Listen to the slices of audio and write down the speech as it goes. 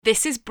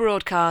This is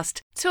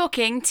Broadcast,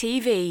 Talking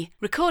TV,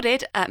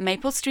 recorded at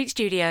Maple Street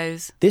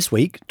Studios. This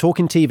week,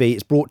 Talking TV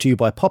is brought to you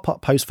by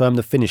pop-up post firm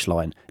The Finish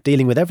Line.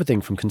 Dealing with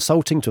everything from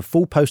consulting to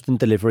full post and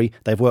delivery,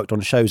 they've worked on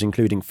shows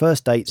including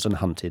First Dates and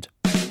Hunted.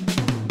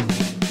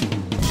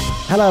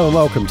 Hello and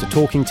welcome to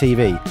Talking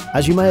TV.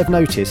 As you may have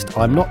noticed,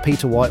 I'm not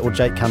Peter White or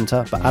Jake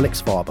Cantor, but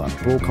Alex Farber,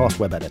 broadcast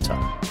web editor.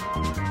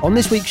 On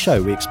this week's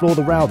show, we explore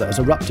the row that has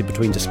erupted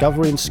between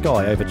Discovery and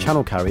Sky over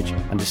channel carriage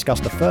and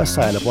discuss the first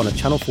sale of one of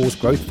Channel 4's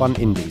growth fund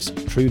indies,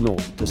 True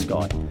North, to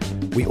Sky.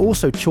 We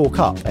also chalk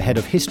up ahead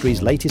of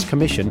History's latest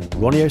commission,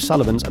 Ronnie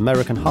O'Sullivan's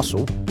American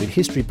Hustle, with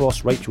History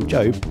boss Rachel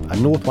Jobe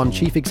and North One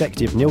Chief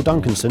Executive Neil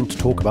Duncanson to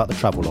talk about the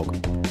travelogue.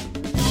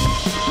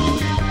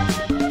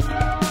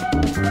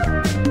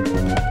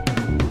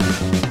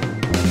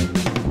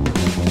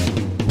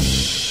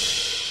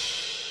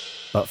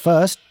 But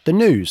first, the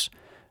news.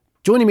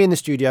 Joining me in the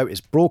studio is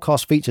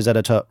broadcast features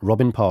editor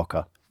Robin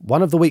Parker.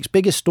 One of the week's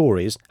biggest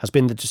stories has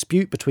been the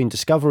dispute between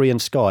Discovery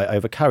and Sky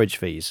over carriage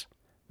fees.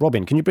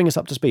 Robin, can you bring us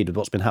up to speed with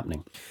what's been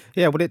happening?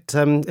 Yeah, well,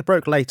 it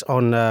broke late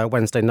on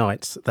Wednesday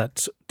night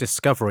that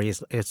Discovery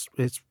is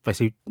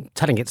basically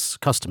telling its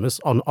customers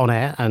on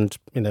air and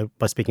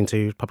by speaking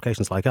to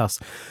publications like us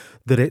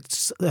that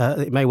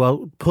it may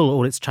well pull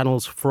all its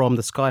channels from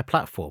the Sky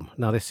platform.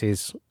 Now, this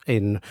is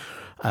in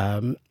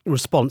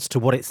response to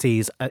what it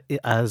sees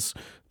as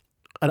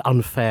an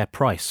unfair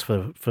price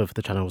for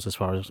the channels as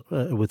far as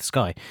with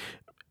Sky.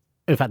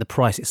 In fact, the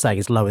price it's saying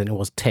is lower than it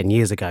was 10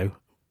 years ago,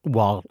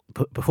 while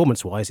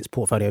performance-wise, its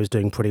portfolio is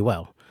doing pretty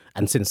well.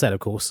 And since then, of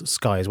course,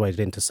 Sky has waded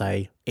in to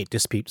say it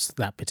disputes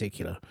that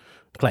particular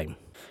claim.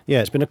 Yeah,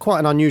 it's been quite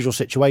an unusual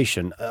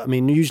situation. I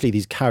mean, usually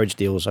these carriage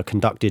deals are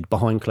conducted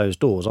behind closed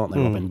doors, aren't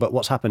they, Robin? But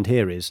what's happened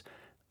here is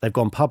they've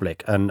gone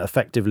public and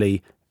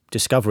effectively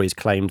Discovery's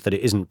claimed that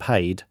it isn't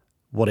paid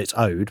what it's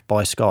owed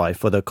by Sky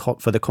for the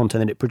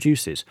content that it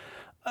produces.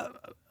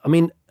 I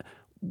mean,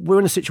 we're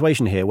in a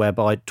situation here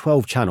whereby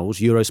 12 channels,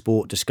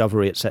 Eurosport,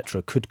 Discovery,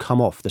 etc., could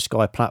come off the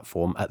Sky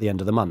platform at the end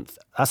of the month.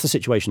 That's the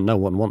situation no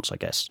one wants, I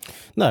guess.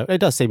 No, it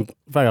does seem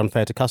very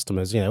unfair to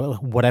customers,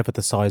 whatever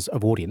the size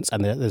of audience,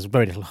 and there's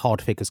very little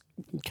hard figures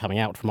coming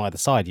out from either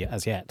side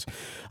as yet.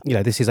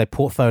 This is a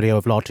portfolio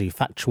of largely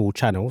factual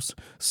channels.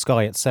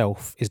 Sky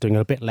itself is doing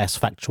a bit less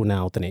factual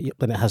now than it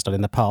has done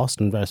in the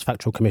past, and various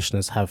factual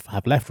commissioners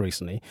have left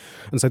recently.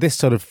 And so this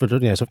sort of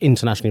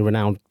internationally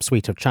renowned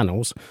suite of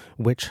channels,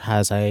 which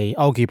has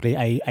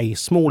arguably a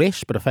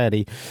smallish but a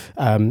fairly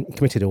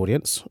committed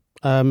audience,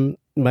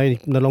 may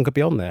no longer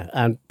be on there,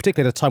 and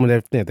particularly at a time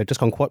when they've just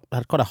had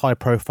quite a high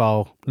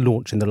profile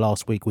launch in the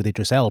last week with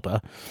Idris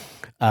Elba,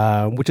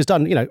 which has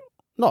done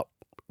not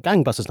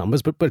gangbusters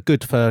numbers but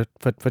good for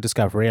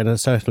Discovery, and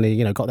has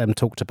certainly got them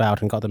talked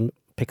about and got them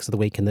picks of the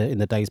week in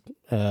the day's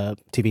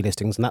TV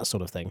listings and that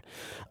sort of thing.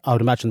 I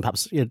would imagine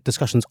perhaps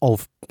discussions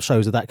of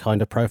shows of that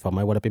kind of profile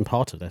may well have been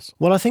part of this.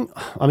 Well,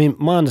 I mean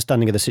my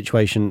understanding of the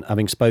situation,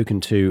 having spoken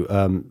to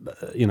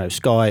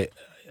Sky,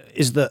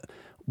 is that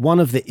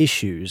one of the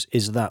issues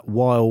is that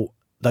while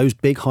those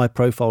big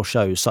high-profile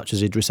shows such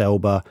as Idris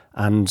Elba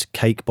and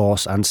Cake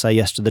Boss and Say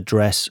Yes to the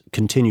Dress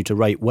continue to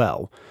rate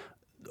well,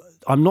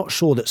 I'm not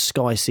sure that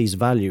Sky sees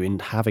value in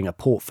having a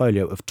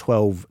portfolio of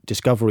 12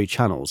 Discovery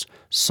channels,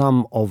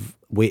 some of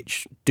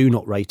which do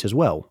not rate as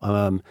well.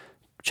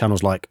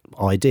 Channels like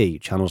ID,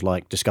 channels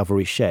like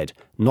Discovery Shed,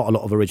 not a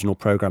lot of original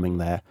programming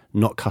there,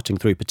 not cutting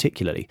through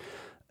particularly.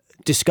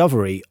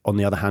 Discovery, on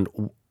the other hand,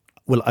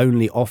 will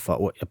only offer,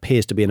 or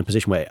appears to be in a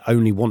position where it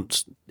only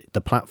wants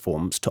the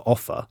platforms to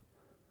offer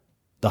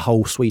the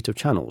whole suite of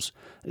channels.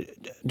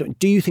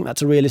 Do you think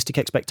that's a realistic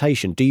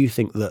expectation? Do you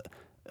think that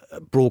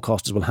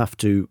broadcasters will have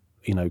to,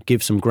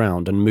 give some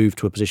ground and move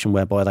to a position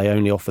whereby they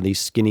only offer these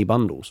skinny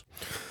bundles?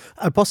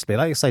 Possibly.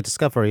 Like you say,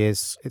 Discovery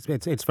it's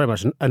very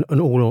much an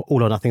all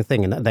or nothing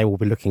thing, and they will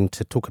be looking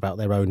to talk about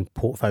their own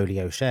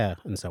portfolio share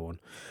and so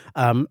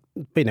on.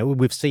 But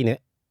we've seen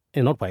it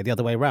in an odd way the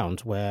other way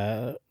around,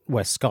 where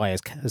Sky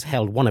has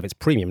held one of its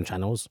premium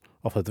channels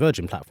off of the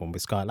Virgin platform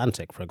with Sky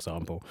Atlantic, for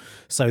example.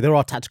 So there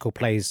are tactical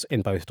plays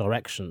in both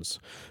directions.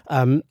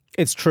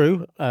 It's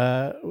true,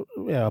 a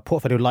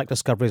portfolio like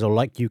Discovery's or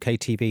like UK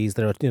TV's,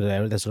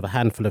 there's sort of a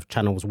handful of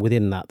channels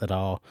within that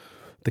are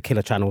the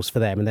killer channels for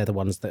them, and they're the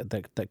ones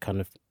that kind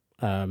of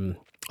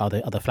are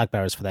the flag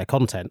bearers for their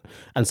content,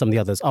 and some of the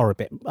others are a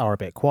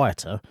bit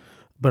quieter.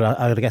 But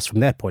I guess from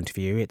their point of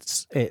view,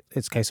 it's a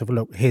case of,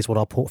 look, here's what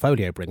our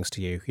portfolio brings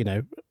to you.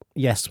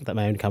 Yes, that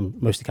may only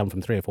mostly come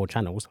from 3 or 4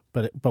 channels,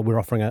 but we're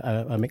offering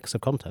a mix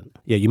of content.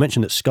 Yeah, you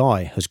mentioned that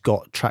Sky has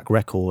got track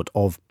record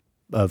of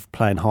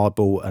playing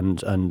hardball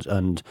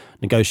and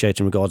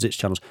negotiating regards its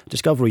channels.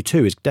 Discovery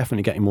too is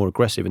definitely getting more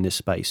aggressive in this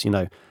space.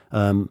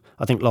 I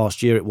think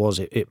last year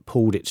it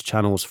pulled its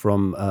channels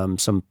from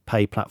some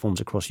pay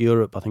platforms across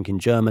Europe. I think in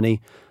Germany.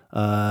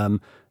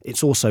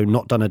 It's also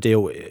not done a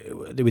deal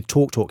with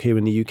TalkTalk here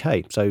in the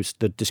UK, so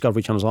the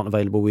Discovery channels aren't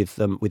available with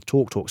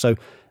TalkTalk. So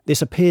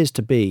this appears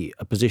to be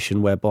a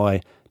position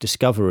whereby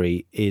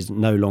Discovery is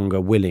no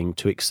longer willing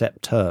to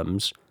accept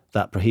terms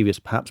that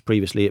perhaps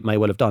previously it may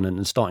well have done,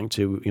 and starting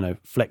to,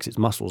 flex its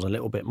muscles a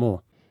little bit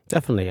more.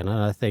 Definitely, and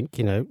I think,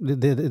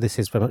 this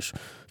is very much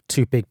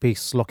two big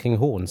beasts locking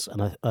horns,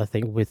 and I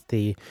think with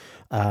the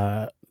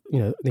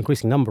the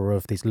increasing number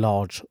of these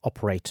large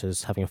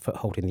operators having a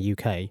foothold in the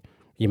UK,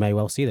 you may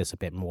well see this a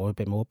bit more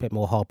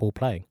hardball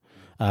playing.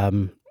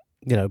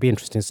 It'd be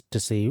interesting to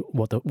see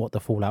what the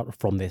fallout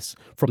from this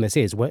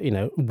is.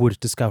 Where would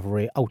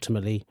Discovery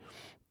ultimately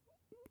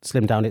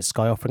slim down its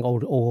Sky offering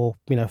or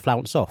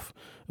flounce off,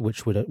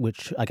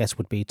 which I guess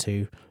would be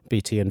to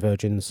BT and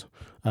Virgin's.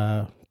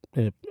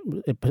 It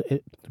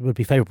would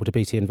be favourable to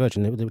BT and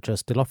Virgin, which are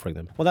still offering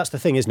them. Well, that's the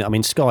thing, isn't it? I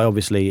mean, Sky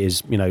obviously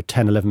is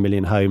 10, 11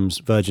 million homes.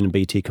 Virgin and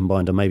BT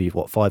combined are maybe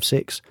 5,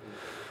 6.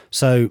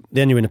 So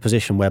then you're in a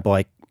position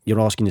whereby you're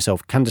asking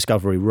yourself, can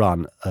Discovery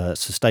run a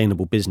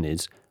sustainable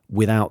business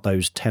without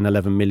those 10,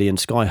 11 million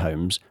Sky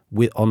homes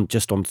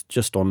just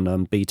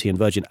on BT and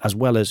Virgin, as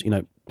well as,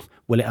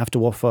 will it have to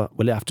look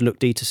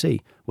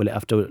D2C? Will it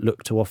have to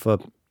look to offer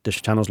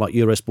channels like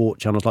Eurosport,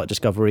 channels like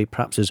Discovery,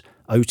 perhaps as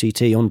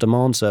OTT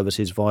on-demand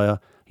services via,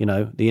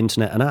 the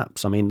internet and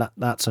apps? I mean,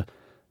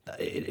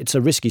 it's a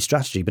risky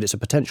strategy, but it's a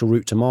potential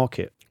route to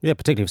market. Yeah,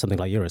 particularly for something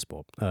like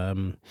Eurosport.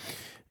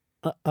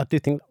 I do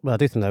think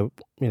though,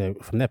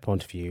 from their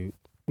point of view,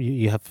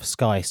 you have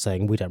Sky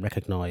saying, we don't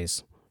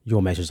recognise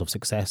your measures of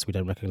success. We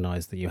don't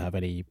recognise that you have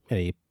any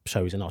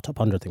shows in our top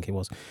 100. I think it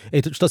was.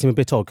 It just does seem a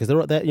bit odd because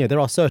there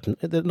are certain,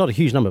 not a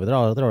huge number,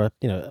 but there are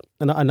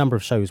a number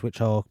of shows which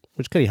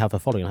clearly have a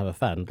following and have a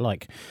fan,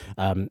 like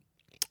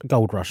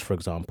Gold Rush, for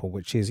example,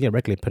 which is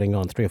regularly putting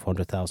on 300,000 or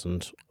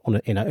 400,000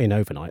 in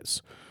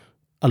overnights.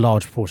 A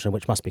large proportion of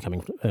which must be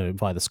coming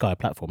via the Sky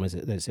platform, as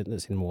it's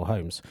in more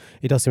homes.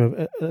 It does seem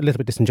a little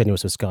bit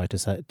disingenuous of Sky to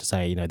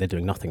say they're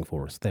doing nothing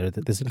for us. They're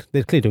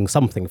clearly doing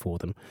something for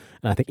them,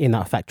 and I think in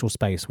that factual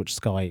space, which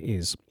Sky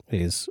is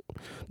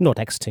not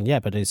exiting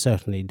yet, but is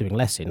certainly doing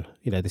less in.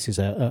 This is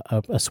a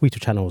suite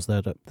of channels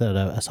that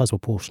are a sizable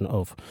portion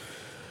of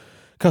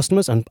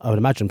customers, and I would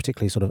imagine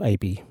particularly sort of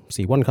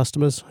ABC1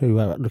 customers who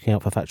are looking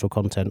out for factual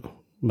content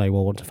may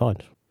well want to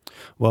find.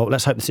 Well,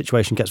 let's hope the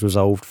situation gets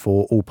resolved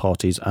for all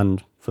parties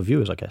and for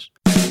viewers, I guess.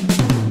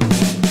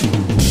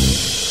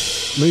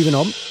 Moving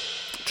on,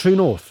 True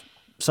North.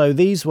 So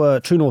these were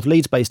True North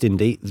Leeds-based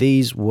indie.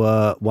 These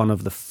were one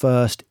of the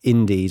first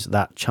indies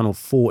that Channel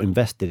 4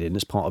 invested in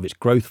as part of its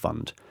growth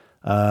fund.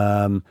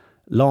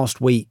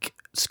 Last week,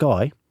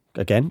 Sky,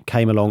 again,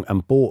 came along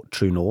and bought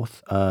True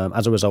North,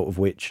 as a result of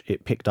which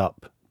it picked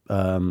up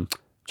Channel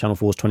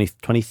 4's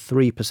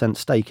 23%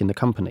 stake in the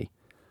company.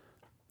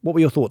 What were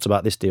your thoughts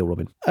about this deal,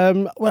 Robin?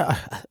 Well,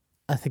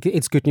 I think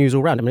it's good news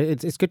all round. I mean,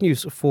 it's good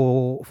news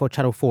for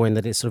Channel 4 in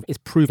that it's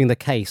proving the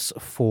case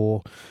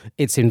for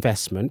its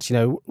investment.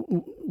 It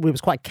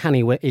was quite canny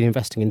in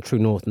investing in True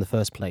North in the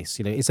first place.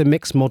 It's a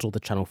mixed model, the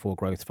Channel 4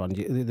 Growth Fund.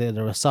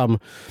 There are some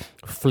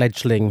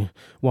fledgling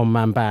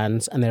one-man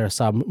bands, and there are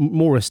some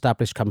more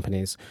established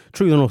companies.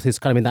 True North is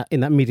kind of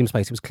in that medium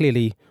space. It was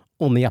clearly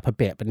on the up a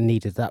bit, but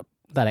needed that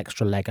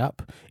extra leg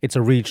up. It's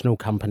a regional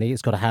company.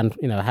 It's got a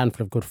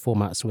handful of good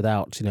formats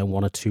without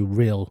one or two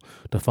real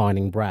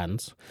defining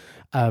brands.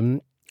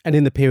 And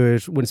in the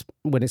period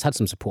when it's had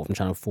some support from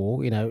Channel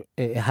 4,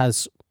 it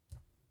has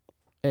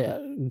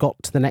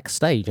got to the next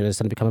stage and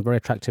it's become a very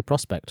attractive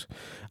prospect.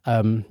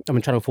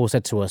 Channel 4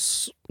 said to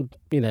us,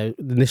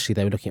 initially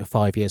they were looking at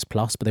 5 years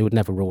plus, but they would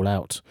never rule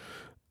out,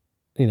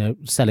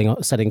 selling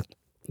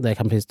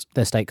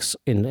their stakes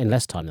in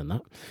less time than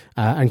that.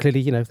 And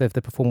clearly, they've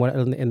performed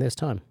well in this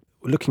time.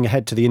 Looking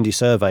ahead to the Indie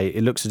Survey,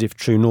 it looks as if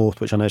True North,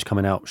 which I know is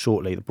coming out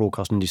shortly, the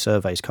Broadcast Indie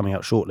Survey is coming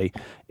out shortly,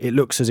 it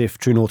looks as if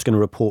True North's going to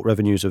report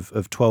revenues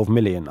of 12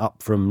 million,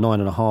 up from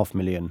 9.5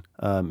 million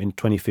in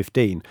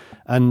 2015.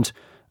 And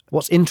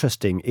what's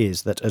interesting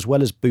is that as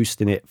well as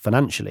boosting it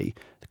financially,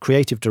 the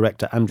creative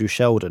director Andrew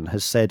Sheldon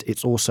has said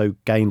it's also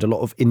gained a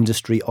lot of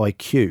industry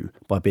IQ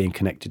by being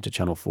connected to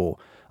Channel 4.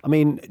 I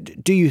mean,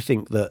 do you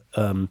think that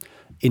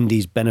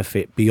indies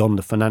benefit beyond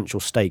the financial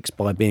stakes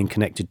by being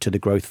connected to the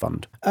growth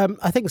fund?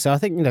 I think so. I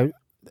think,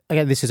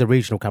 again, this is a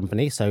regional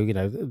company, so,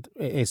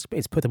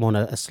 it's put them on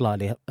a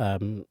slightly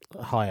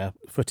higher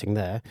footing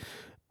there.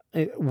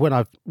 When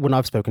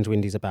I've spoken to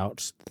indies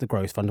about the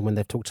growth fund and when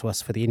they've talked to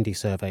us for the indie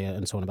survey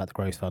and so on about the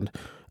growth fund,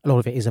 a lot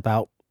of it is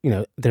about,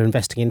 they're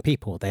investing in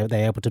people. They're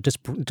able to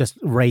just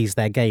raise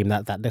their game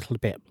that little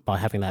bit by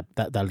having that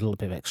little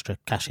bit of extra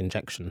cash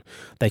injection.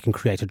 They can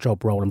create a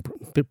job role and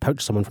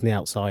poach someone from the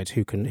outside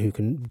who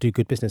can do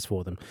good business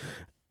for them.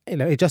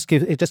 It just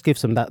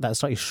gives them that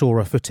slightly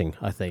surer footing,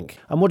 I think.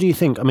 And what do you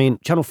think? I mean,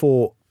 Channel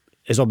 4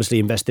 is obviously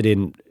invested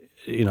in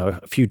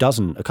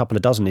a couple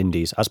of dozen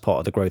indies as part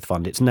of the growth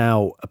fund. It's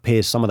now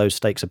some of those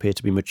stakes appear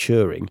to be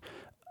maturing.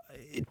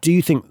 Do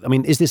you think,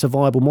 is this a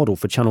viable model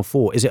for Channel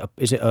 4? Is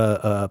it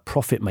a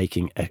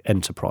profit-making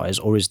enterprise,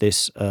 or is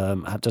this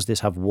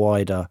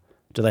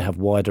do they have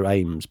wider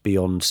aims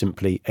beyond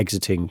simply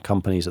exiting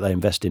companies that they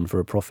invest in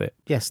for a profit?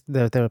 Yes,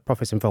 there are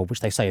profits involved,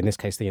 which they say in this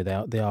case they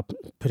are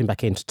putting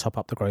back in to top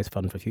up the growth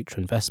fund for future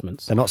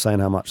investments. They're not saying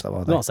how much, though, are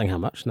they? They're not saying how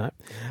much, no.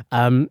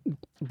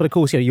 But of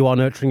course, you are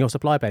nurturing your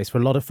supply base. For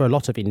a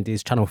lot of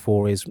indies, Channel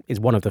 4 is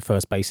one of the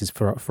first bases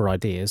for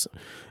ideas.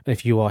 And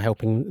if you are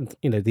helping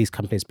these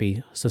companies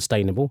be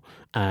sustainable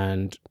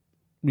and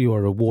you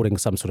are rewarding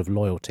some sort of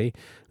loyalty,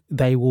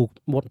 they will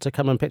want to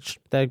come and pitch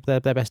their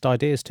best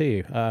ideas to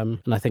you.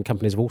 And I think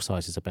companies of all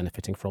sizes are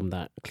benefiting from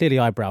that. Clearly,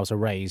 eyebrows are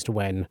raised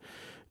when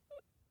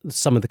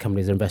some of the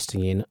companies they're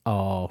investing in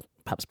are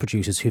perhaps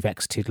producers who've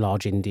exited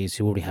large indies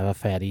who already have a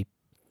fairly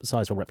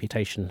sizable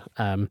reputation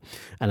and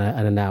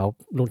are now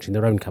launching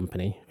their own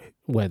company,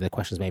 where the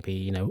questions may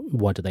be,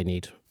 why do they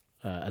need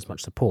as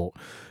much support?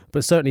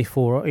 But certainly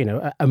for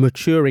a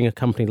maturing a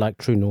company like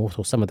True North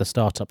or some of the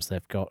startups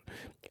they've got,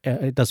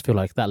 it does feel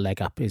like that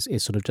leg up is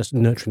sort of just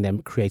nurturing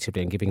them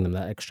creatively and giving them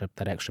that extra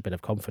bit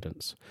of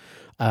confidence.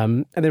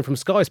 And then from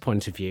Sky's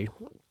point of view,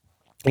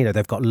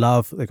 they've got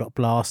Love, they've got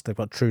Blast, they've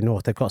got True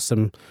North, they've got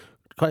some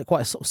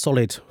quite sort of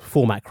solid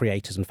format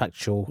creators and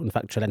factual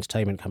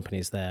entertainment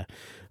companies there.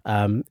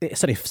 It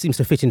certainly seems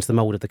to fit into the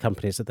mould of the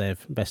companies that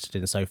they've invested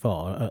in so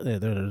far. They're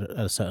at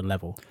a certain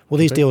level. Well,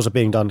 these deals are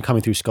being done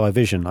coming through Sky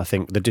Vision, I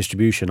think, the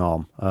distribution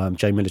arm,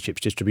 Jay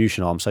Millerchip's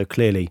distribution arm. So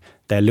clearly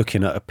they're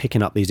looking at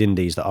picking up these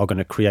indies that are going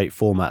to create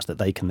formats that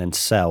they can then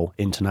sell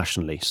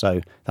internationally.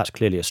 So that's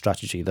clearly a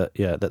strategy that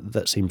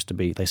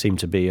they seem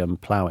to be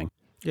ploughing.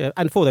 Yeah,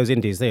 and for those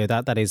indies there,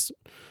 that is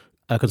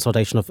a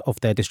consolidation of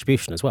their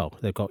distribution as well.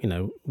 They've got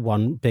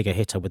one bigger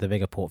hitter with a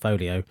bigger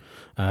portfolio,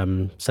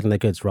 selling their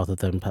goods rather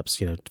than perhaps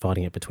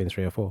dividing it between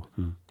 3 or 4.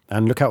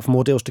 And look out for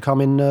more deals to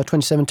come in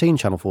 2017.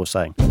 Channel 4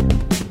 saying.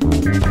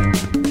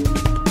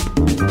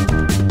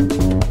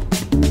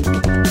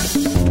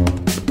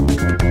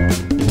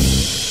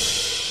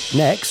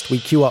 Next, we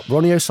queue up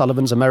Ronnie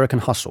O'Sullivan's American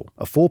Hustle,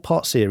 a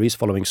 4-part series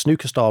following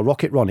snooker star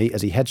Rocket Ronnie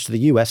as he heads to the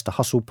US to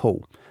hustle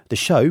pool. The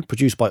show,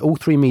 produced by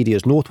All3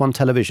 Media's North One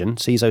Television,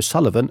 sees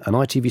O'Sullivan and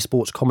ITV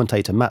Sports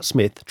commentator Matt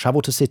Smith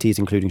travel to cities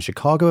including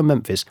Chicago and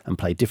Memphis and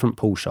play different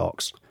pool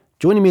sharks.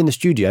 Joining me in the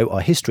studio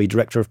are History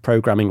Director of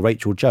Programming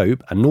Rachel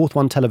Jobe and North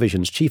One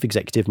Television's Chief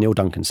Executive Neil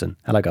Duncanson.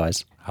 Hello,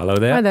 guys. Hello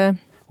there. Hi there.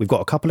 We've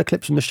got a couple of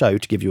clips from the show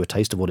to give you a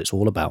taste of what it's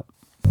all about.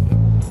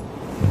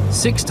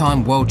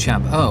 6-time world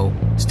champ Earl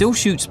still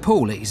shoots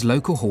pool at his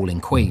local hall in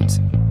Queens.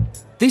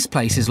 This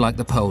place is like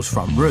the Pearl's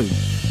front room.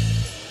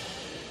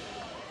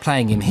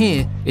 Playing him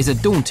here is a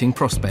daunting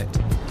prospect,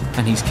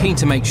 and he's keen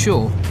to make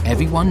sure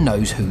everyone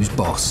knows who's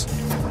boss.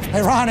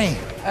 Hey, Ronnie.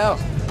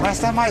 Oh.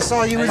 Last time I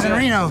saw you was in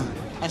Reno.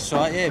 That's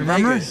right, yeah.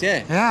 Remember? Vegas,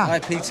 yeah. Yeah.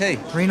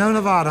 IPT. Reno,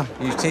 Nevada.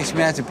 You was teaching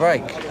me how to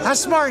break. I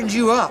smartened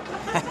you up.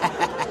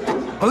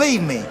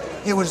 Believe me,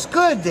 it was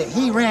good that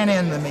he ran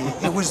into me.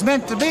 It was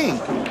meant to be.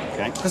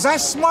 Okay. Because I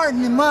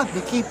smartened him up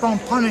to keep on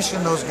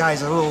punishing those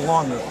guys a little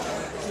longer.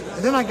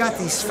 And then I got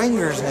these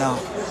fingers now.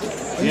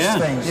 These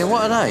things. Yeah,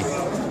 what are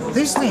they?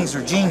 These things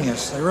are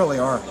genius. They really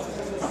are.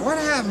 What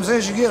happens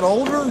as you get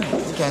older,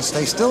 you can't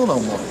stay still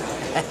no more.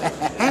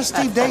 Ask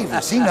Steve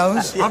Davis. He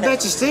knows. I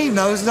bet you Steve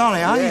knows, don't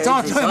he? Huh? You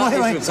talk to him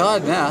lately. He's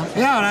retired now.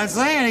 Yeah, what I'm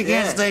saying, he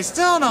can't stay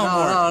still no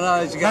more.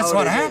 No. That's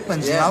what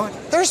happens, you know.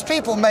 There's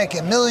people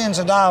making millions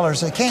of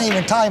dollars that can't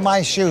even tie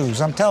my shoes,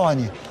 I'm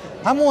telling you.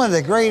 I'm one of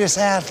the greatest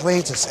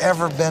athletes that's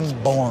ever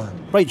been born.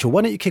 Rachel,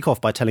 why don't you kick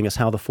off by telling us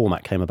how the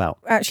format came about?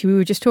 Actually, we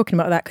were just talking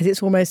about that because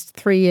it's almost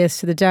 3 years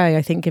to the day,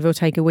 I think, give or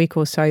take a week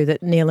or so,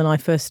 that Neil and I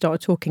first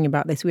started talking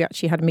about this. We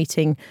actually had a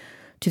meeting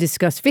to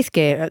discuss Fifth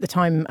Gear at the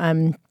time.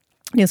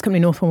 Neil's company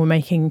North One were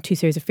making 2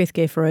 series of Fifth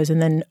Gear for us,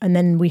 and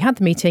then we had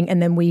the meeting,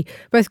 and then we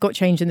both got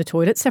changed in the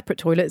toilets, separate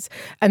toilets,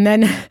 and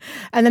then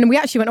we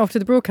actually went off to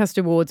the Broadcast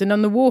Awards, and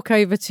on the walk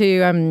over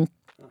to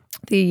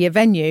the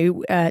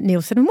venue,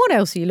 Neil said, "And what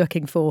else are you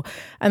looking for?"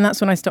 And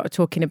that's when I started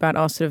talking about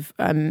our sort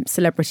of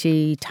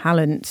celebrity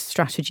talent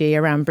strategy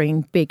around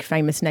bringing big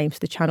famous names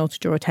to the channel to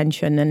draw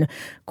attention, and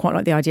quite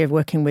like the idea of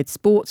working with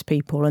sports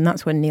people. And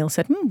that's when Neil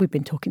said, "We've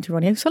been talking to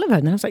Ronnie O'Sullivan."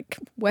 And I was like,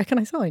 "Where can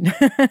I sign?"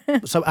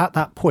 So at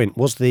that point,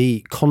 was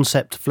the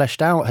concept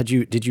fleshed out?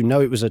 Did you know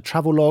it was a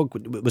travel log?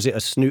 Was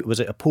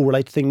it a pool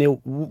related thing,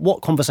 Neil?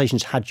 What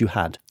conversations had you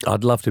had?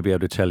 I'd love to be able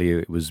to tell you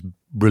it was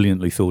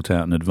brilliantly thought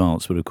out in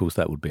advance, but of course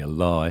that would be a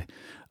lie.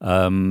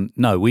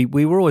 No, we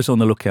were always on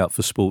the lookout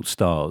for sports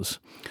stars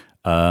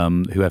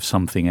who have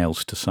something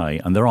else to say,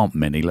 and there aren't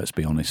many, let's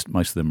be honest.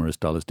 Most of them are as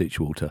dull as ditch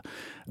water.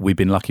 We've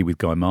been lucky with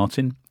Guy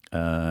Martin,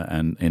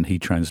 and he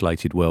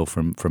translated well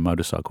from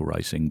motorcycle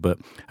racing,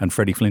 and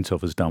Freddie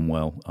Flintoff has done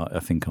well, I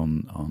think,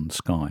 on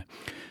Sky.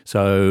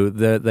 So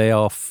they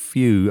are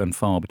few and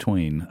far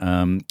between.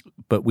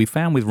 But we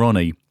found with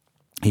Ronnie,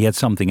 he had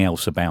something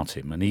else about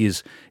him, and he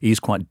is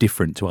quite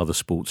different to other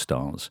sports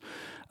stars.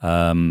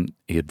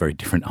 He had very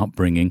different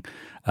upbringing,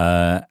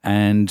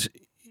 and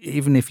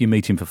even if you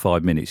meet him for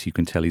 5 minutes, you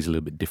can tell he's a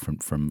little bit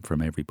different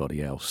from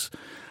everybody else.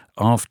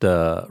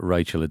 After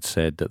Rachel had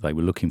said that they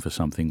were looking for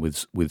something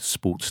with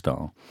sports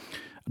star,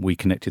 we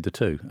connected the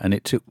two, and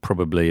it took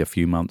probably a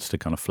few months to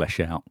kind of flesh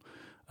out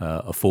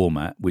a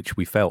format which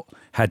we felt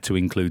had to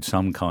include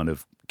some kind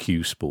of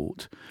Q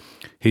sport.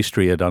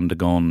 History had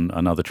undergone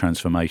another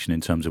transformation in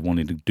terms of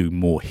wanting to do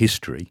more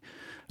history.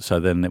 So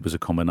then it was a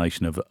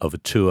combination of a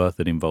tour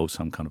that involved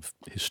some kind of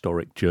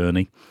historic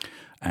journey,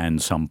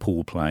 and some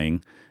pool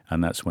playing,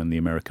 and that's when the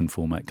American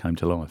format came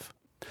to life.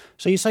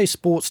 So you say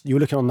sports, you were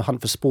looking on the hunt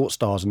for sports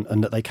stars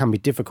and that they can be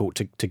difficult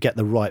to get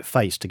the right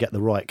face, to get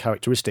the right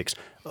characteristics.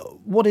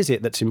 What is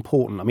it that's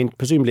important? I mean,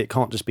 presumably it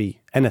can't just be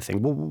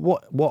anything.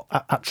 What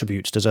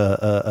attributes does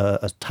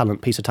a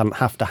piece of talent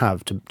have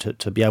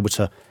to be able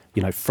to,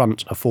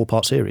 front a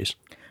 4-part series?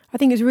 I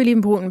think it's really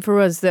important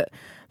for us that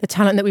the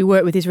talent that we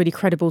work with is really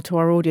credible to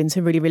our audience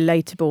and really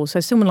relatable.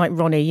 So someone like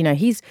Ronnie,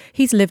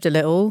 he's lived a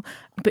little,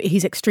 but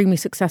he's extremely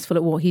successful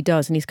at what he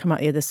does, and he's come out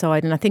the other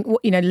side. And I think,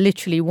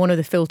 literally one of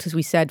the filters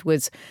we said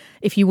was,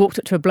 if you walked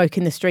up to a bloke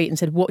in the street and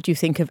said, "What do you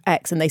think of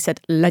X?" and they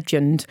said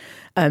legend,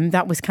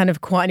 that was kind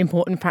of quite an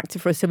important factor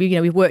for us. So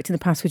we've worked in the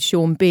past with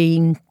Sean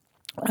Bean,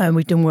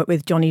 we've done work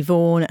with Johnny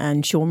Vaughan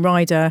and Sean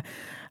Ryder.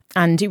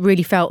 And it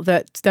really felt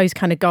that those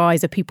kind of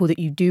guys are people that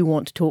you do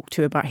want to talk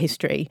to about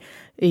history.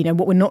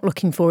 What we're not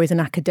looking for is an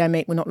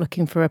academic. We're not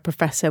looking for a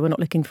professor. We're not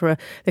looking for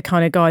the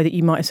kind of guy that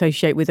you might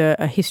associate with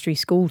a history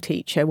school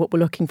teacher. What we're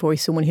looking for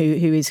is someone who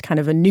is kind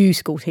of a new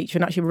school teacher.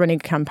 And actually, we're running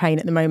a campaign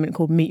at the moment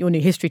called Meet Your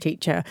New History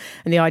Teacher.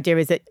 And the idea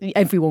is that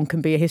everyone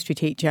can be a history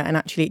teacher. And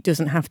actually, it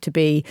doesn't have to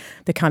be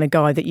the kind of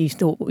guy that you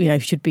thought,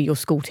 should be your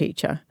school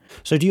teacher.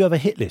 So do you have a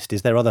hit list?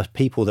 Is there other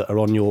people that are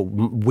on your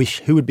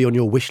who would be on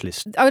your wish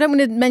list? I don't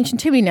want to mention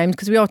too many names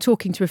because we are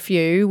talking to a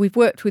few. We've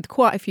worked with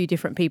quite a few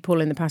different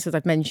people in the past, as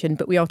I've mentioned,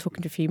 but we are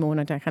talking to a few more. And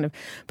I don't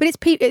but it's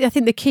people. I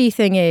think the key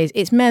thing is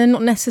it's men, and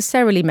not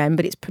necessarily men,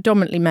 but it's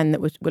predominantly men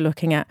that we're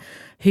looking at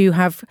who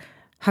have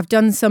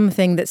done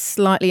something that's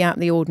slightly out of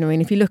the ordinary.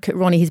 And if you look at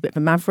Ronnie, he's a bit of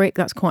a maverick.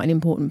 That's quite an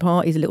important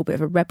part. He's a little bit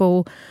of a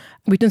rebel.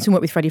 We've done some work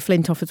with Freddie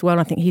Flintoff as well.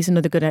 I think he's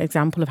another good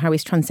example of how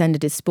he's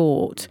transcended his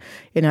sport.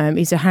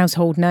 He's a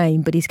household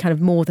name, but he's kind of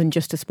more than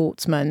just a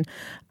sportsman,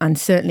 and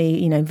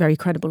certainly, very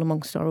credible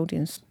amongst our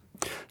audience.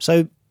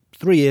 So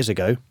 3 years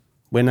ago,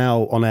 we're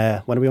now on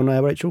air. When are we on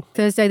air, Rachel?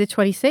 Thursday the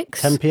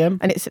 26th. 10 p.m?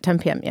 And it's at 10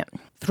 p.m, yeah.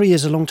 3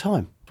 years is a long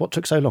time. What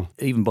took so long?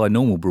 Even by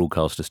normal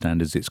broadcaster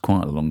standards, it's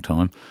quite a long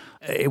time.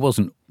 It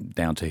wasn't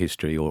down to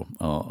history or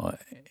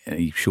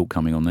any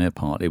shortcoming on their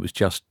part. It was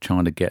just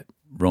trying to get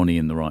Ronnie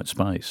in the right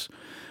space.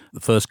 The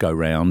first go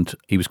round,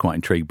 he was quite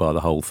intrigued by the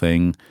whole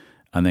thing,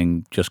 and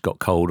then just got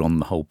cold on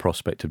the whole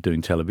prospect of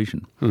doing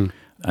television. And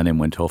then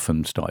went off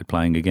and started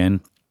playing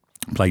again.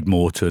 Played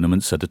more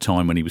tournaments at a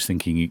time when he was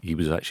thinking he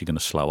was actually going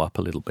to slow up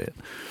a little bit.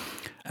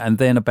 And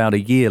then about a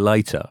year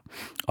later,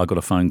 I got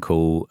a phone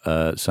call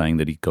saying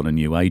that he'd got a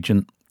new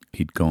agent.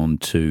 He'd gone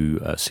to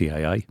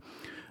CAA,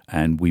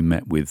 and we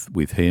met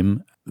with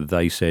him.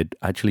 They said,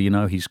 actually,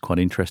 he's quite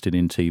interested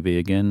in TV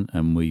again.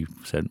 And we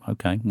said,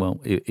 okay,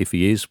 well, if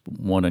he is,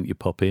 why don't you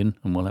pop in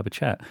and we'll have a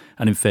chat?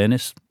 And in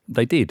fairness,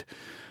 they did.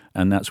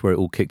 And that's where it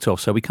all kicked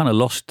off. So we kind of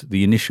lost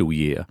the initial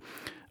year.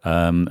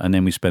 And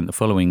then we spent the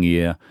following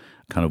year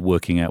kind of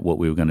working out what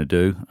we were going to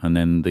do. And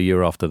then the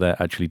year after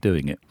that, actually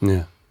doing it.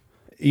 Yeah.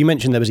 You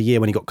mentioned there was a year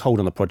when he got cold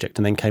on the project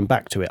and then came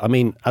back to it. I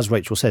mean, as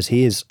Rachel says,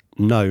 he is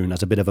known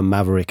as a bit of a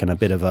maverick and a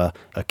bit of a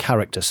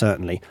character,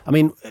 certainly. I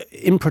mean,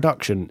 in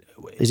production,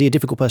 is he a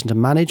difficult person to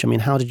manage? I mean,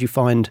 how did you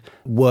find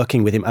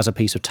working with him as a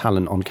piece of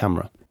talent on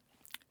camera?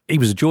 He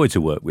was a joy to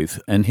work with,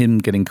 and him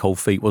getting cold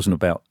feet wasn't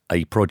about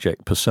a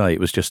project per se. It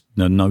was just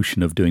the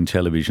notion of doing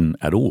television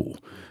at all.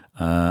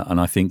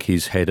 And I think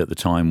his head at the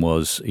time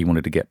was he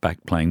wanted to get back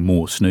playing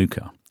more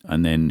snooker.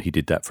 And then he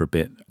did that for a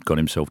bit, got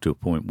himself to a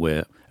point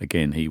where,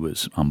 again, he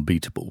was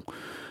unbeatable,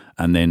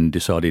 and then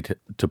decided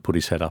to put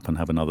his head up and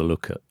have another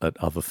look at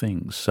other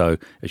things. So,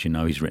 as you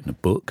know, he's written a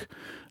book.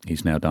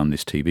 He's now done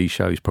this TV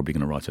show. He's probably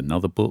going to write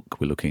another book.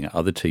 We're looking at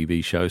other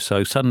TV shows.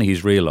 So suddenly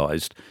he's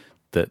realised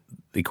that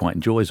he quite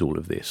enjoys all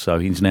of this. So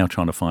he's now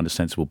trying to find a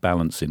sensible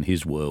balance in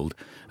his world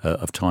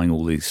of tying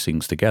all these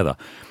things together.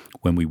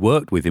 When we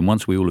worked with him,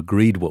 once we all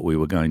agreed what we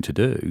were going to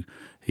do,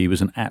 he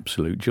was an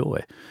absolute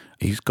joy.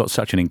 He's got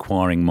such an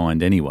inquiring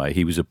mind anyway.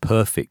 He was a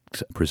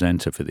perfect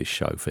presenter for this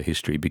show, for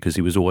history, because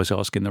he was always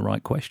asking the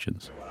right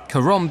questions.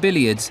 Carrom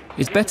Billiards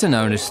is better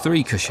known as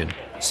three cushion,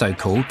 so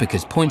called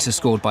because points are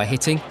scored by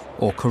hitting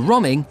or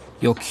carromming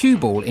your cue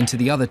ball into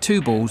the other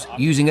two balls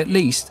using at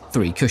least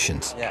three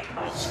cushions. Yeah.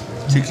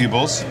 Two cue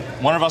balls.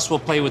 One of us will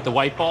play with the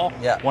white ball,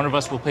 yeah. One of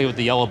us will play with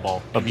the yellow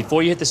ball. But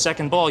before you hit the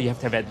second ball, you have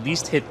to have at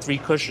least hit three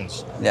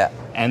cushions, yeah,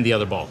 and the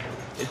other ball.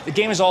 The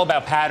game is all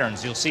about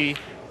patterns.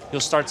 You'll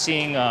start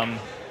seeing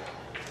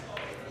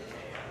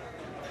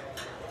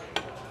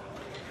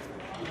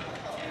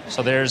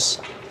so there's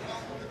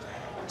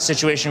a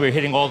situation where you're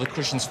hitting all the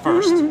cushions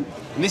first. And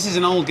this is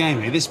an old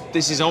game.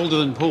 This is older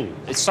than pool.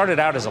 It started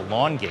out as a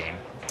lawn game.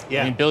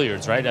 Yeah. I mean,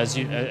 billiards, right? As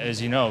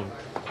you know.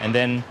 And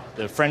then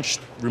the French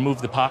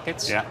removed the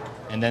pockets. Yeah.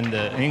 And then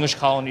the English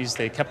colonies,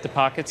 they kept the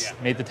pockets,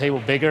 yeah, made the table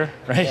bigger,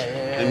 right?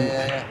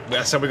 Yeah.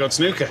 That's how we got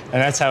snooker. And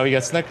that's how we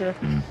got snooker.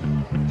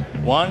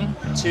 1,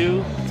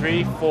 2,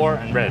 3, 4,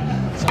 and red.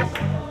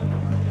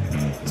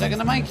 Is that going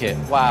to make it?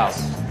 Wow.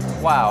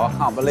 Wow, I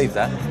can't believe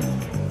that.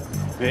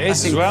 It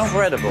is That's as well.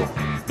 Incredible.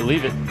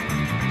 Believe it.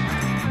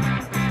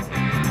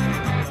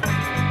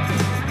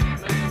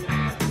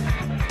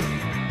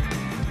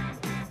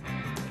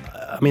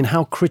 I mean,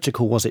 how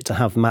critical was it to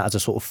have Matt as a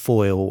sort of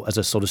foil, as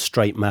a sort of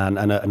straight man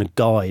and a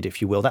guide,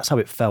 if you will? That's how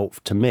it felt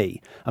to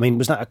me. I mean,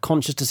 was that a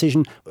conscious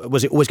decision?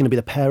 Was it always going to be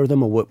the pair of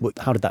them, or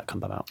how did that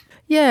come about?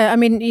 Yeah, I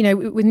mean,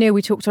 with Neil,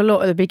 we talked a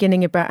lot at the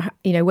beginning about,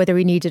 whether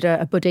he needed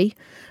a buddy.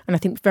 And I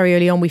think very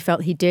early on we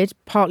felt he did,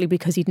 partly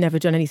because he'd never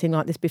done anything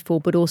like this before,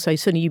 but also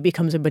suddenly you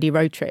becomes a buddy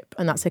road trip.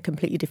 And that's a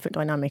completely different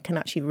dynamic and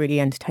actually really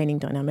entertaining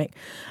dynamic.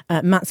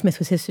 Matt Smith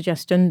was his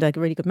suggestion. They're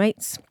really good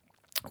mates.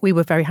 We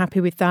were very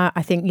happy with that.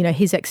 I think,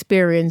 his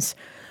experience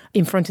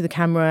in front of the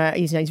camera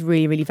is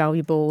really, really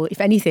valuable. If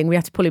anything, we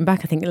had to pull him back,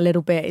 I think, a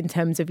little bit in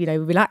terms of,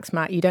 relax,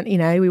 Matt. You don't,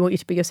 we want you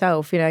to be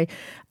yourself,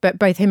 But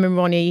both him and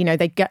Ronnie,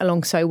 they get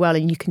along so well,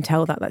 and you can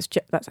tell that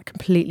that's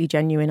completely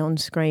genuine on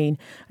screen.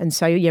 And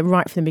so,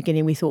 right from the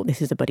beginning, we thought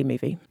this is a buddy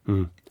movie.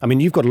 Mm. I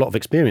mean, you've got a lot of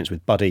experience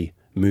with buddy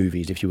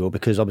movies, if you will,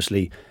 because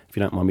obviously, if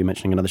you don't mind me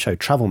mentioning another show,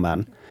 Travel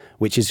Man,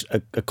 which is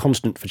a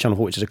constant for Channel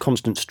 4, which is a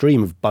constant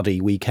stream of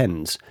buddy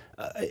weekends.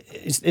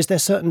 Is there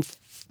certain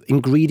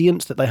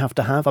ingredients that they have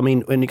to have? I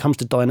mean, when it comes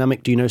to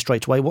dynamic, do you know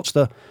straight away?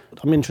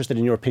 I'm interested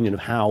in your opinion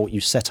of how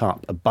you set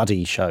up a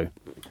buddy show.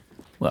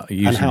 Well,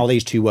 and how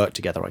these two work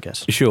together, I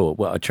guess. Sure.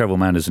 Well, Travel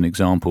Man, as an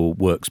example,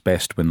 works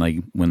best when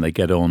they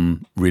get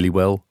on really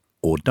well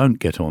or don't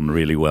get on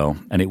really well,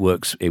 and it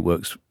works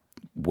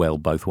well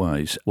both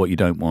ways. What you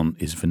don't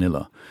want is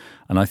vanilla.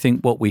 And I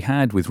think what we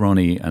had with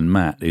Ronnie and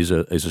Matt is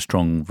a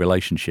strong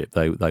relationship.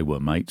 They were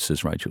mates,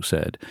 as Rachel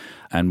said.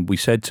 And we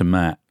said to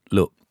Matt,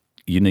 look,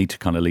 you need to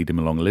kind of lead him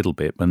along a little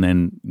bit and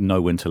then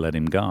know when to let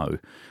him go.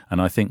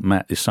 And I think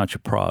Matt is such a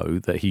pro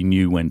that he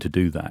knew when to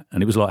do that.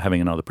 And it was like having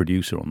another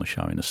producer on the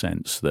show, in a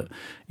sense, that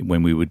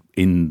when we were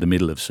in the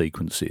middle of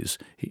sequences,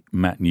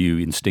 Matt knew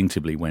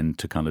instinctively when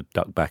to kind of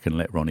duck back and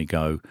let Ronnie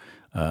go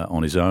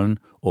on his own,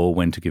 or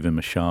when to give him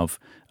a shove,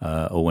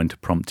 or when to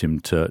prompt him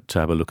to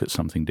have a look at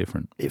something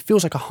different. It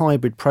feels like a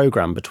hybrid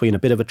programme between a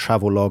bit of a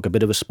travel log, a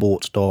bit of a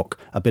sports doc,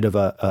 a bit of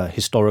a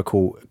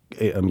historical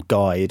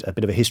guide, a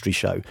bit of a history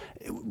show.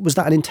 Was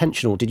that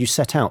intentional? Did you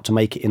set out to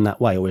make it in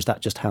that way, or is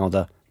that just how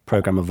the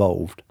programme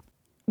evolved?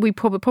 We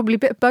probably a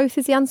bit of both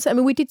is the answer. I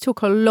mean, we did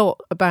talk a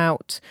lot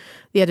about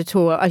the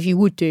editorial, as you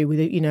would do with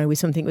with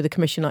something with a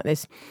commission like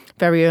this,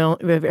 very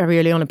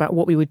early on, about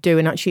what we would do.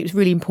 And actually, it was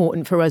really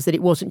important for us that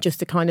it wasn't just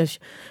the kind of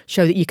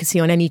show that you could see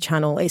on any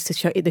channel. It's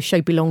the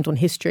show belonged on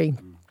history.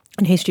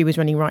 And history was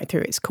running right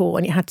through its core,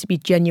 and it had to be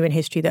genuine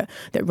history that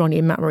Ronnie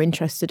and Matt were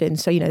interested in.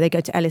 So, they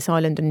go to Ellis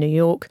Island and New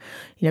York.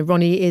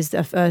 Ronnie is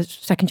a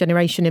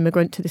second-generation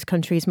immigrant to this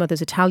country. His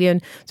mother's Italian.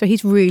 So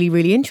he's really,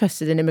 really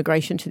interested in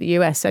immigration to the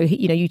US. So,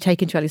 you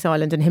take him to Ellis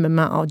Island, and him and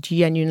Matt are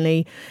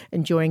genuinely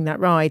enjoying that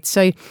ride.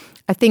 So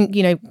I think,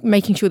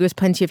 making sure there was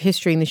plenty of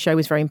history in the show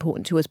was very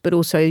important to us, but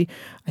also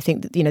I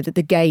think that,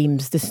 the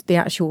games, the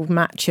actual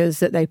matches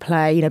that they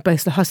play,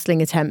 both the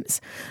hustling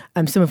attempts,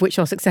 some of which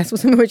are successful,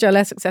 some of which are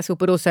less successful,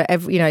 but also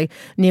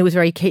Neil was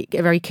very keen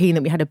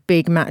that we had a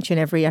big match in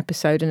every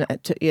episode and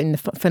in the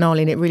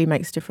finale, and it really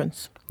makes a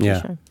difference.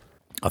 Yeah.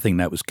 I think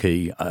that was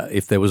key.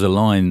 If there was a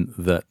line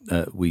that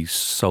we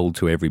sold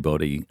to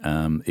everybody,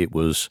 it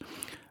was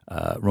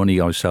Ronnie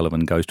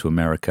O'Sullivan goes to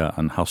America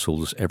and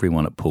hustles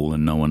everyone at pool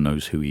and no one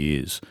knows who he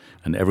is.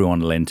 And everyone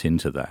lent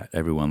into that.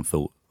 Everyone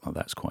thought, oh,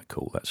 that's quite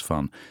cool, that's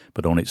fun.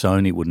 But on its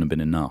own, it wouldn't have been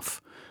enough.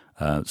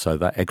 So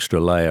that extra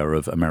layer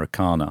of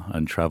Americana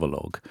and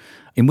Travelogue,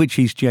 in which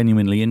he's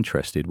genuinely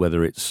interested,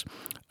 whether it's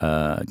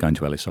going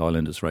to Ellis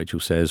Island, as Rachel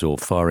says, or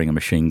firing a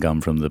machine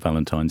gun from the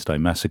Valentine's Day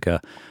Massacre,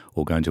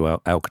 or going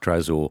to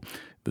Alcatraz, or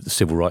the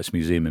Civil Rights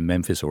Museum in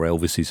Memphis, or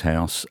Elvis's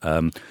house.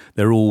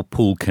 They're all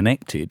pool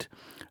connected,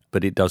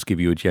 but it does give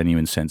you a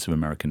genuine sense of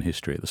American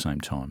history at the same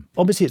time.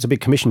 Obviously, it's a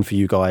big commission for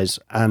you guys,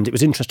 and it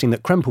was interesting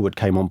that Krempelwood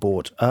came on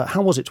board.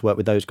 How was it to work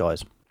with those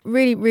guys?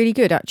 Really, really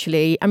good,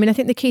 actually. I mean, I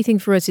think the key thing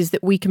for us is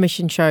that we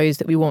commission shows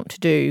that we want to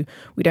do.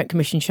 We don't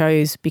commission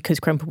shows because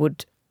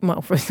Krempelwood might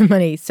offer us the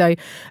money. So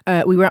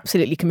we were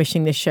absolutely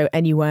commissioning this show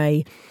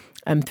anyway.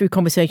 Through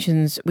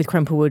conversations with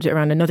Krempelwood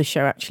around another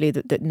show, actually,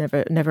 that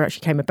never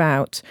actually came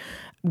about.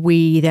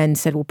 We then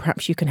said, well,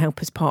 perhaps you can help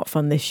us part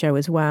fund this show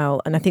as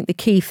well. And I think the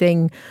key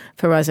thing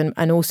for us,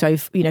 and also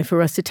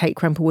for us to take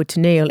Krempelwood to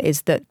Neil,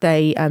 is that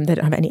they don't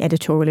have any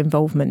editorial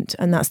involvement,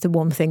 and that's the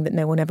one thing that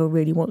no one ever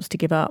really wants to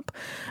give up.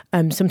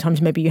 Sometimes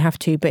maybe you have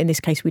to, but in this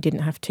case we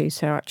didn't have to.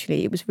 So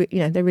actually, it was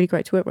they're really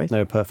great to work with.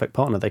 No perfect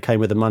partner. They came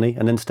with the money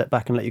and then stepped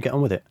back and let you get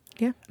on with it.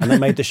 Yeah. And they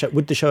made the show.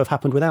 Would the show have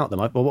happened without them?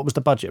 Well, what was the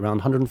budget? Around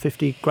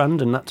 150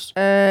 grand, and that's.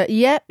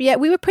 Yeah.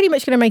 We were pretty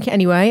much going to make it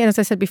anyway. And as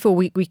I said before,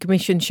 we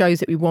commission shows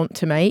that we want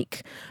to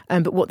make.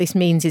 But what this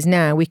means is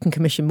now we can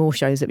commission more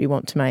shows that we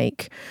want to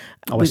make.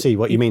 I see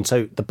what you mean.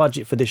 So the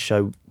budget for this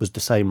show was the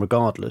same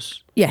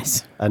regardless.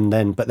 Yes.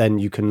 But then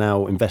you can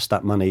now invest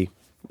that money,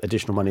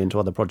 additional money, into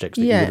other projects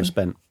that you would have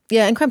spent.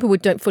 Yeah, and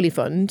Krempelwood don't fully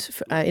fund,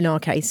 in our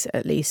case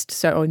at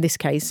least, or in this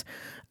case.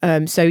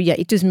 So yeah,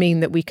 it does mean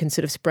that we can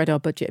sort of spread our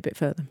budget a bit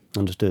further.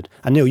 Understood.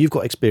 And Neil, you've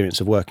got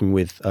experience of working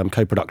with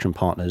co-production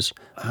partners.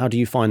 How do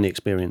you find the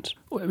experience?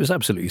 Well, it was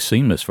absolutely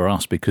seamless for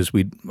us because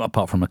we,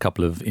 apart from a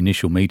couple of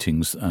initial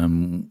meetings,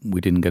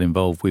 we didn't get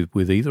involved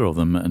with either of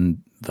them,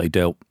 and they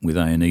dealt with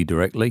A&E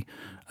directly.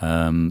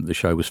 The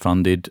show was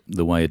funded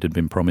the way it had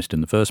been promised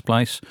in the first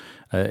place.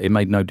 It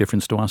made no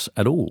difference to us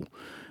at all.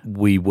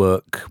 We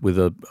work with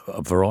a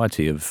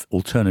variety of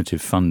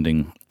alternative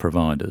funding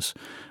providers.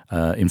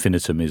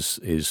 Infinitum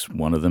is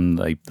one of them.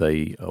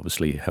 They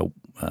obviously help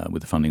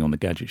with the funding on the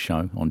Gadget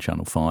Show on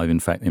Channel 5. In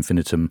fact,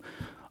 Infinitum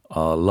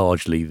are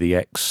largely the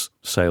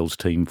ex-sales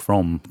team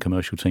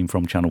commercial team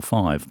from Channel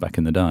 5 back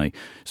in the day,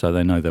 so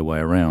they know their way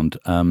around.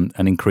 And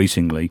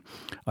increasingly,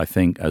 I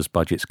think as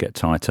budgets get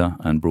tighter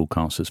and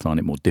broadcasters find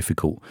it more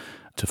difficult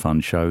to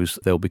fund shows,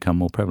 they'll become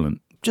more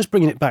prevalent. Just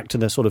bringing it back to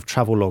the sort of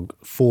travelogue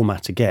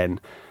format again,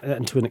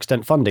 and to an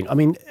extent funding. I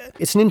mean,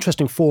 it's an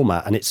interesting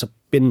format, and it's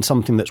been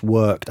something that's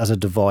worked as a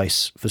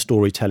device for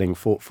storytelling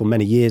for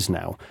many years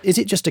now. Is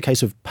it just a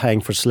case of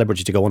paying for a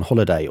celebrity to go on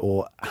holiday,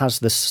 or has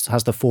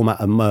the format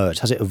emerged?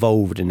 Has it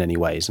evolved in any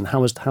ways? And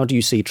how do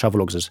you see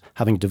travelogues as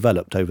having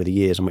developed over the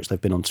years in which they've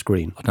been on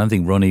screen? I don't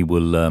think Ronnie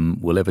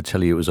will ever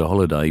tell you it was a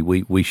holiday.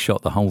 We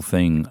shot the whole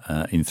thing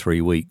in 3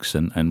 weeks,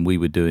 and we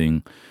were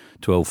doing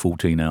 12,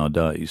 14-hour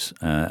days.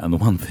 And the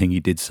one thing he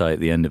did say at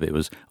the end of it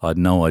was, I had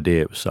no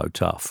idea it was so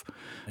tough.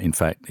 In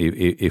fact,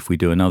 if we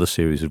do another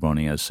series of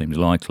Ronnie, as seems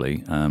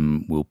likely,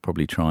 we'll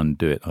probably try and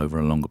do it over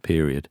a longer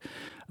period.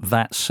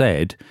 That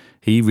said,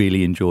 he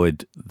really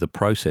enjoyed the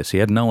process. He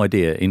had no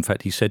idea. In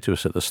fact, he said to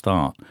us at the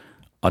start,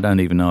 I don't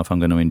even know if I'm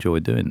going to enjoy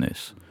doing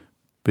this.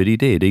 But he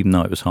did, even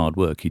though it was hard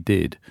work, he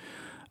did.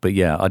 But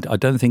yeah, I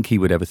don't think he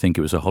would ever think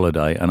it was a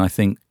holiday. And I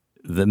think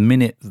the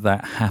minute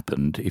that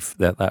happened, if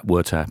that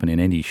were to happen in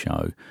any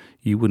show,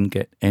 you wouldn't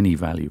get any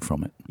value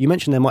from it. You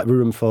mentioned there might be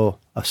room for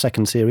a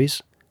second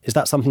series. Is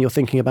that something you're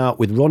thinking about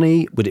with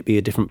Ronnie? Would it be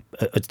a different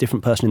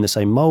person in the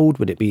same mould?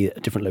 Would it be a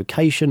different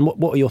location?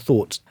 What are your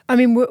thoughts? I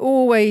mean, we're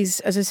always,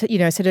 as I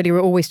said earlier,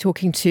 we're always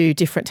talking to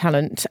different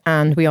talent,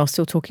 and we are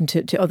still talking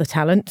to other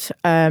talent.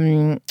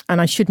 And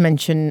I should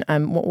mention,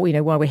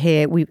 while we're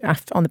here,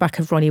 on the back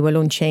of Ronnie, we're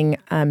launching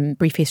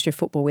Brief History of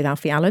Football with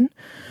Alfie Allen,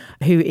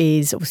 who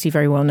is obviously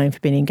very well known for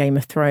being in Game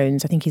of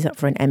Thrones. I think he's up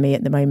for an Emmy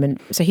at the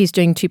moment. So he's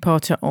doing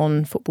 2-parter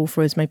on football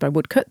for us, made by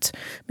Woodcut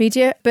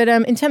Media. But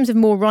in terms of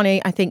more Ronnie,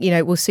 I think,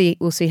 we'll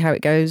see how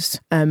it goes.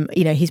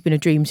 He's been a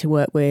dream to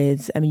work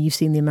with. I mean, you've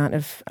seen the amount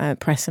of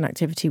press and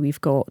activity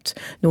we've got.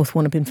 North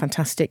One have been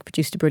fantastic,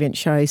 produced a brilliant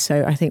show.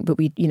 So I think, but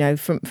we,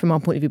 from our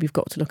point of view, we've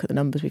got to look at the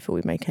numbers before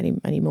we make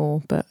any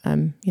more. But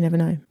you never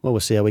know. Well, we'll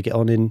see how we get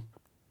on in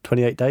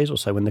 28 days or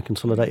so when the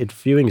consolidated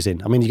viewing is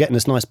in. I mean, you're getting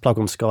this nice plug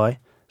on Sky.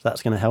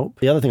 That's going to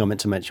help. The other thing I meant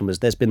to mention was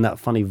there's been that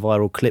funny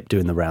viral clip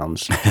doing the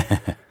rounds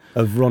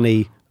of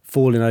Ronnie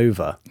falling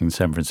over in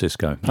San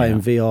Francisco playing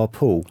VR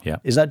pool. Yeah.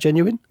 Is that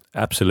genuine?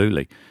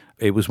 Absolutely.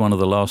 It was one of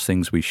the last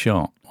things we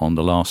shot on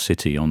the last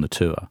city on the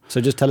tour.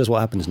 So just tell us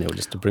what happens, Neil,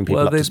 just to bring people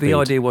up to speed. The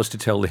idea was to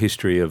tell the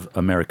history of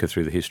America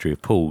through the history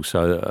of pool.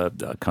 So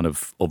a kind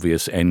of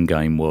obvious end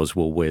game was,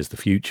 well, where's the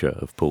future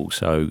of pool?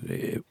 So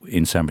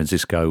in San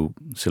Francisco,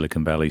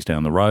 Silicon Valley's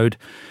down the road.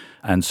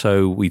 And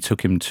so we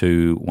took him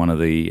to one of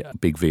the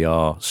big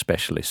VR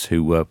specialists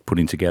who were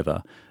putting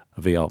together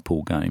a VR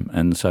pool game.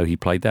 And so he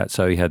played that.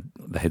 So he had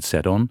the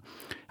headset on.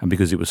 And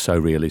because it was so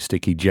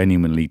realistic, he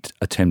genuinely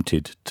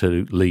attempted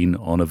to lean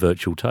on a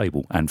virtual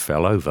table and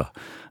fell over.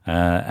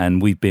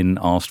 And we've been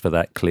asked for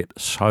that clip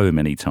so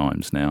many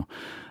times now.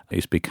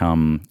 It's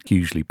become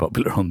hugely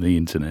popular on the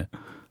internet.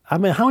 I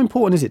mean, how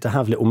important is it to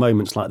have little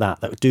moments like that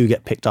do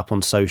get picked up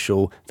on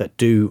social, that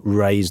do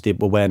raise the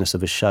awareness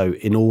of a show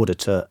in order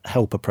to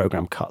help a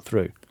programme cut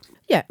through?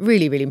 Yeah,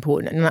 really, really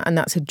important. And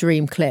that's a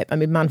dream clip. I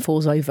mean, Man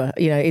Falls Over,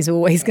 is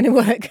always going to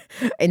work.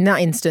 In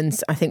that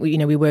instance, I think,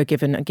 we were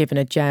given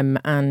a gem,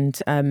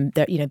 and,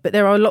 but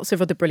there are lots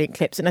of other brilliant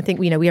clips. And I think,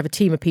 we have a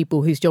team of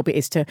people whose job it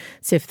is to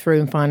sift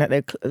through and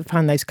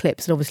find those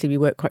clips. And obviously we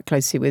work quite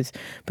closely with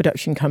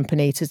production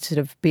company to sort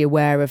of be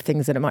aware of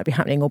things that might be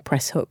happening, or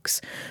press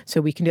hooks. So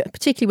we can do it,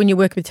 particularly when you're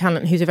working with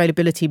talent whose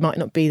availability might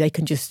not be, they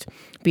can just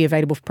be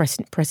available for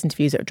press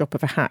interviews at a drop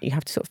of a hat. You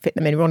have to sort of fit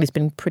them in. Ronnie's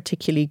been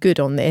particularly good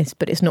on this,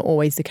 but it's not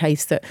always the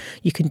case that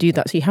you can do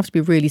that. So you have to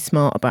be really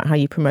smart about how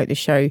you promote the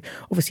show,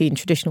 obviously in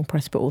traditional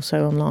press, but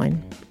also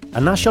online.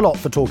 And that's your lot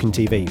for Talking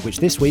TV, which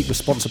this week was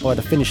sponsored by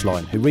The Finish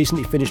Line, who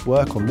recently finished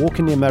work on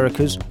Walking the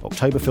Americas,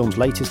 October Film's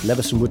latest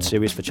Leveson Wood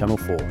series for Channel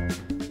 4.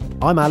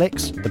 I'm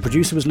Alex, the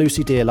producer was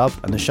Lucy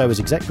Dearlove, and the show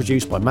is exec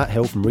produced by Matt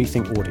Hill from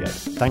Rethink Audio.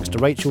 Thanks to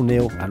Rachel,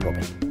 Neil and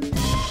Robin.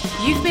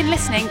 You've been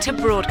listening to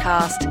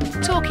Broadcast,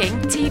 Talking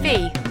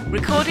TV,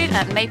 recorded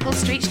at Maple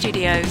Street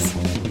Studios.